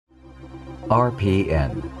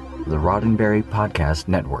RPN, the Roddenberry Podcast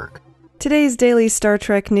Network. Today's daily Star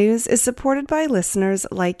Trek news is supported by listeners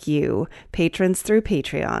like you, patrons through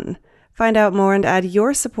Patreon. Find out more and add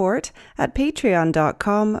your support at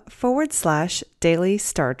patreon.com/daily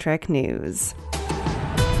Star Trek news.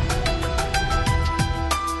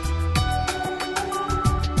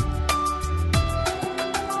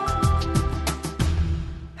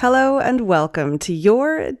 Hello and welcome to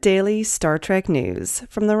your daily Star Trek news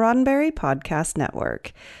from the Roddenberry Podcast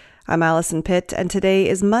Network. I'm Allison Pitt, and today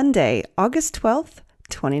is Monday, August 12th,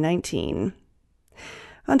 2019.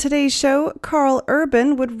 On today's show, Karl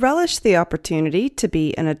Urban would relish the opportunity to be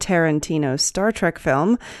in a Tarantino Star Trek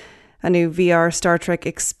film. A new VR Star Trek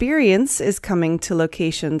experience is coming to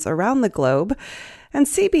locations around the globe, and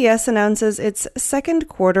CBS announces its second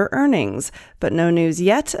quarter earnings, but no news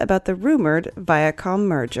yet about the rumored Viacom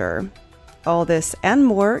merger. All this and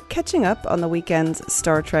more catching up on the weekend's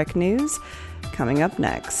Star Trek news, coming up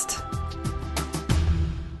next.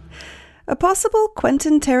 A possible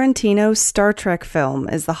Quentin Tarantino Star Trek film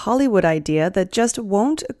is the Hollywood idea that just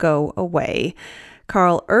won't go away.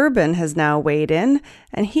 Karl Urban has now weighed in,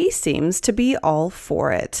 and he seems to be all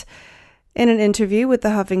for it. In an interview with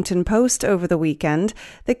the Huffington Post over the weekend,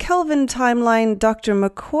 the Kelvin Timeline Dr.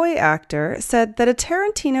 McCoy actor said that a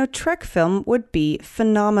Tarantino Trek film would be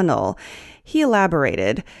phenomenal. He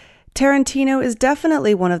elaborated, "Tarantino is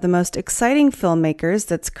definitely one of the most exciting filmmakers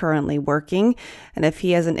that's currently working, and if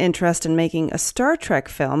he has an interest in making a Star Trek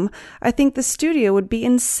film, I think the studio would be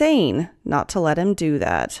insane not to let him do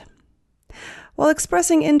that." While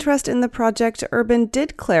expressing interest in the project, Urban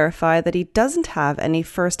did clarify that he doesn't have any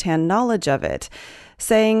first-hand knowledge of it,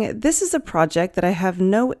 saying, "This is a project that I have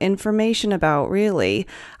no information about, really.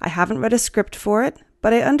 I haven't read a script for it,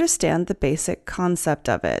 but I understand the basic concept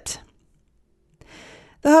of it."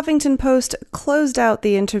 The Huffington Post closed out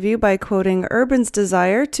the interview by quoting Urban's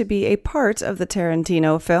desire to be a part of the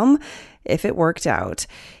Tarantino film if it worked out.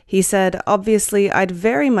 He said, "Obviously, I'd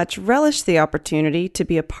very much relish the opportunity to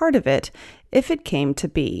be a part of it if it came to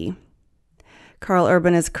be." Karl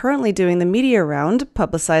Urban is currently doing the media round,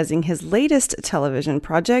 publicizing his latest television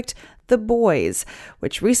project, The Boys,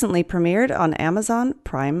 which recently premiered on Amazon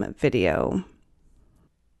Prime Video.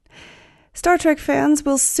 Star Trek fans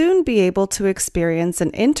will soon be able to experience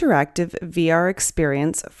an interactive VR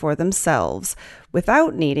experience for themselves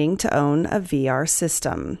without needing to own a VR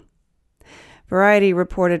system. Variety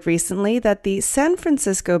reported recently that the San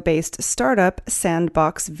Francisco-based startup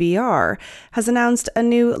Sandbox VR has announced a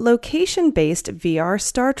new location-based VR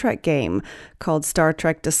Star Trek game called Star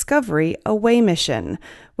Trek Discovery: Away Mission,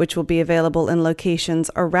 which will be available in locations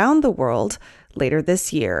around the world later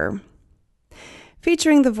this year.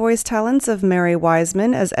 Featuring the voice talents of Mary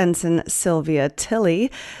Wiseman as Ensign Sylvia Tilly,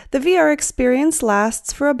 the VR experience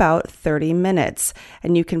lasts for about 30 minutes,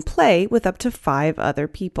 and you can play with up to 5 other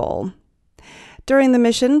people. During the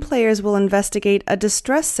mission, players will investigate a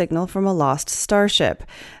distress signal from a lost starship,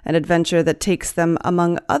 an adventure that takes them,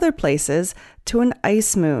 among other places, to an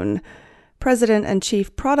ice moon. President and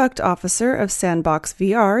Chief Product Officer of Sandbox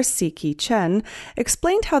VR, Siki Chen,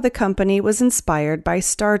 explained how the company was inspired by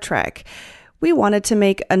Star Trek. "We wanted to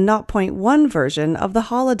make a 0.1 version of the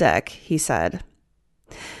holodeck," he said.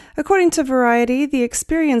 According to Variety, the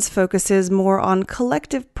experience focuses more on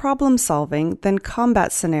collective problem-solving than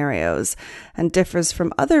combat scenarios, and differs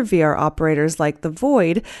from other VR operators like the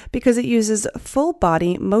Void because it uses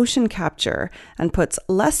full-body motion capture and puts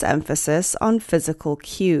less emphasis on physical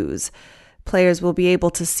cues. Players will be able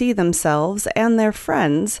to see themselves and their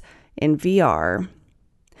friends in VR.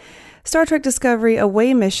 Star Trek Discovery: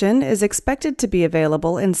 Away Mission is expected to be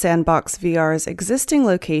available in Sandbox VR's existing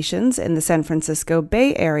locations in the San Francisco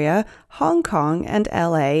Bay Area, Hong Kong, and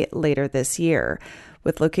LA later this year,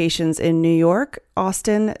 with locations in New York,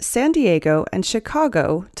 Austin, San Diego, and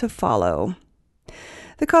Chicago to follow.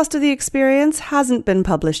 The cost of the experience hasn't been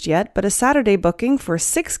published yet, but a Saturday booking for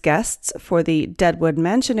 6 guests for the Deadwood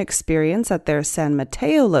Mansion experience at their San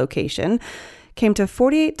Mateo location came to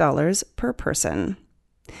 $48 per person.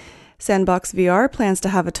 Sandbox VR plans to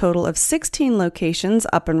have a total of 16 locations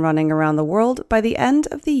up and running around the world by the end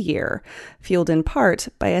of the year, fueled in part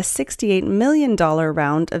by a $68 million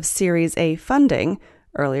round of Series A funding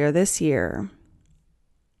earlier this year.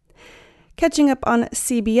 Catching up on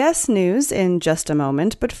CBS News in just a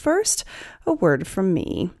moment, but first, a word from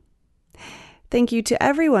me. Thank you to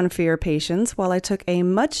everyone for your patience while I took a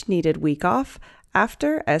much-needed week off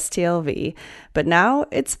after STLV, but now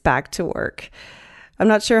it's back to work. I'm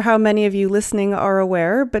not sure how many of you listening are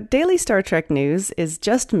aware, but Daily Star Trek News is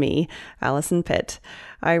just me, Allison Pitt.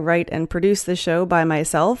 I write and produce the show by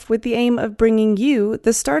myself with the aim of bringing you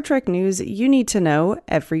the Star Trek news you need to know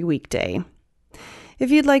every weekday. If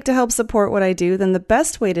you'd like to help support what I do, then the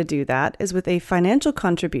best way to do that is with a financial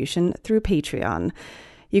contribution through Patreon.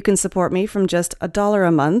 You can support me from just $1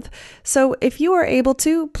 a month. So if you are able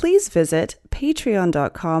to, please visit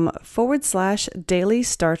patreon.com/Daily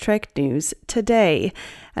Star Trek News today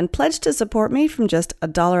and pledge to support me from just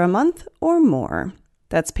 $1 a month or more.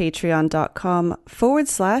 That's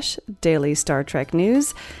patreon.com/Daily Star Trek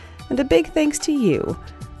News. And a big thanks to you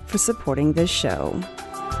for supporting this show.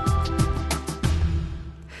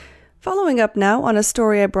 Following up now on a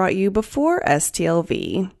story I brought you before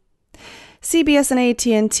STLV. CBS and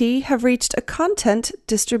AT&T have reached a content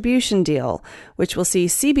distribution deal, which will see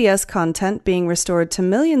CBS content being restored to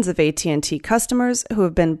millions of AT&T customers who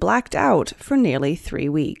have been blacked out for nearly 3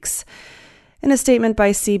 weeks. In a statement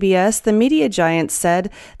by CBS, the media giant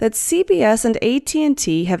said that CBS and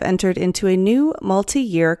AT&T have entered into a new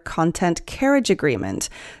multi-year content carriage agreement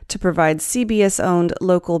to provide CBS-owned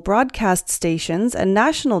local broadcast stations and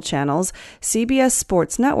national channels, CBS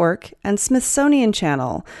Sports Network and Smithsonian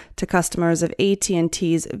Channel, to customers of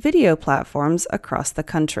AT&T's video platforms across the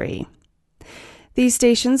country. These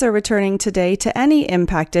stations are returning today to any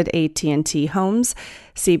impacted AT&T homes.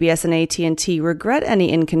 CBS and AT&T regret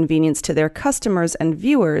any inconvenience to their customers and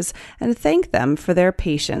viewers and thank them for their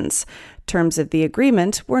patience. Terms of the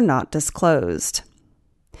agreement were not disclosed.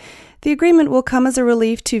 The agreement will come as a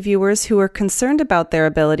relief to viewers who are concerned about their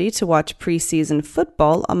ability to watch preseason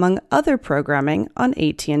football among other programming on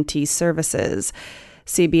AT&T services.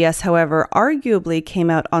 CBS, however, arguably came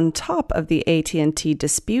out on top of the AT&T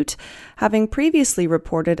dispute, having previously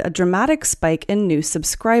reported a dramatic spike in new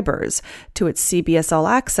subscribers to its CBS All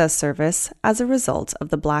Access service as a result of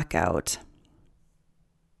the blackout.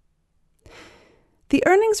 The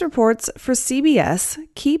earnings reports for CBS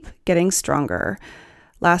keep getting stronger.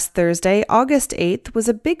 Last Thursday, August 8th, was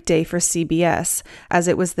a big day for CBS, as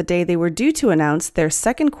it was the day they were due to announce their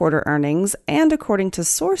second quarter earnings, and according to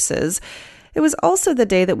sources, it was also the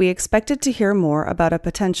day that we expected to hear more about a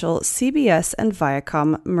potential CBS and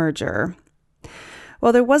Viacom merger.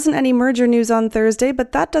 Well, there wasn't any merger news on Thursday,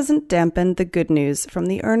 but that doesn't dampen the good news from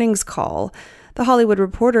the earnings call. The Hollywood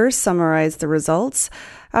Reporter summarized the results.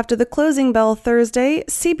 After the closing bell Thursday,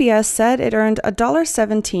 CBS said it earned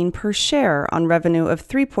 $1.17 per share on revenue of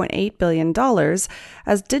 $3.8 billion,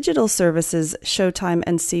 as digital services Showtime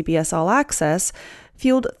and CBS All Access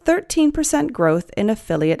fueled 13% growth in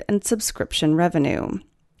affiliate and subscription revenue.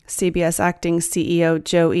 CBS acting CEO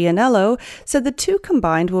Joe Iannello said the two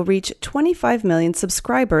combined will reach 25 million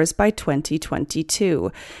subscribers by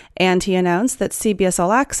 2022, and he announced that CBS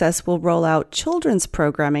All Access will roll out children's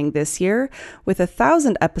programming this year with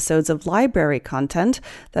 1,000 episodes of library content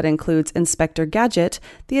that includes Inspector Gadget,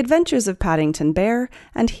 The Adventures of Paddington Bear,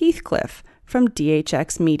 and Heathcliff from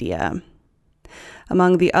DHX Media.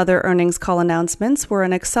 Among the other earnings call announcements were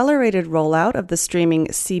an accelerated rollout of the streaming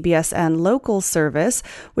CBSN Local service,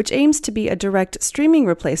 which aims to be a direct streaming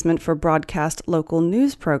replacement for broadcast local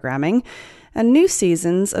news programming, and new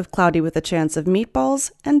seasons of Cloudy with a Chance of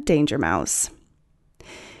Meatballs and Danger Mouse.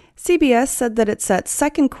 CBS said that it set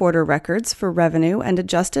second quarter records for revenue and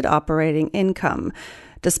adjusted operating income.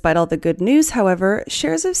 Despite all the good news, however,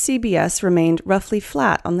 shares of CBS remained roughly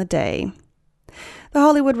flat on the day. The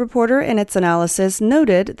Hollywood Reporter, in its analysis,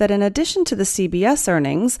 noted that in addition to the CBS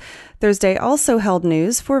earnings, Thursday also held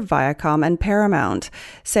news for Viacom and Paramount,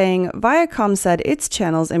 saying Viacom said its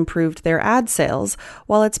channels improved their ad sales,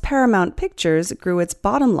 while its Paramount Pictures grew its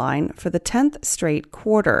bottom line for the 10th straight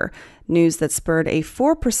quarter, news that spurred a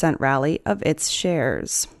 4% rally of its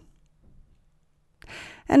shares.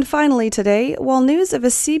 And finally today, while news of a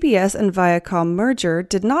CBS and Viacom merger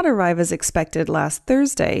did not arrive as expected last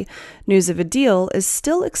Thursday, news of a deal is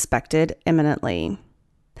still expected imminently.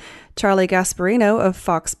 Charlie Gasparino of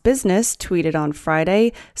Fox Business tweeted on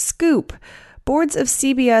Friday, "Scoop! Boards of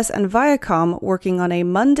CBS and Viacom working on a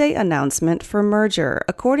Monday announcement for merger,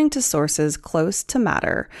 according to sources close to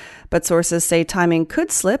Matter. But sources say timing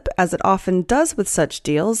could slip, as it often does with such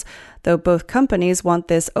deals, though both companies want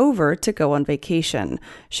this over to go on vacation.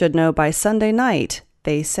 Should know by Sunday night,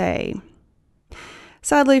 they say."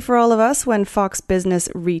 Sadly for all of us, when Fox Business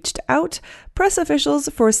reached out, press officials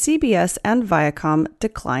for CBS and Viacom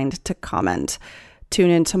declined to comment.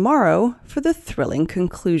 Tune in tomorrow for the thrilling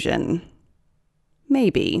conclusion.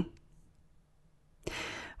 Maybe.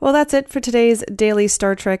 Well, that's it for today's Daily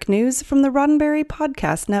Star Trek News from the Roddenberry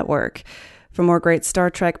Podcast Network. For more great Star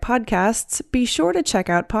Trek podcasts, be sure to check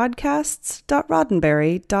out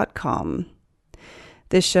podcasts.roddenberry.com.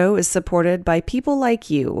 This show is supported by people like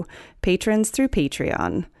you, patrons through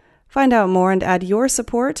Patreon. Find out more and add your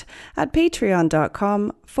support at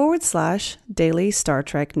patreon.com/Daily Star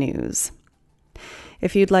Trek News.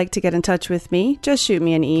 If you'd like to get in touch with me, just shoot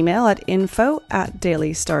me an email at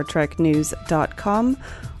info@dailystartreknews.com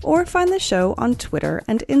or find the show on Twitter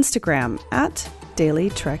and Instagram at Daily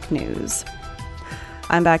Trek News.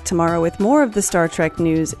 I'm back tomorrow with more of the Star Trek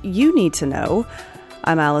news you need to know.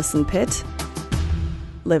 I'm Allison Pitt.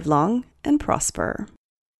 Live long and prosper.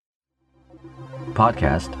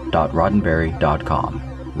 Podcast.roddenberry.com,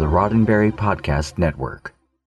 the Roddenberry Podcast Network.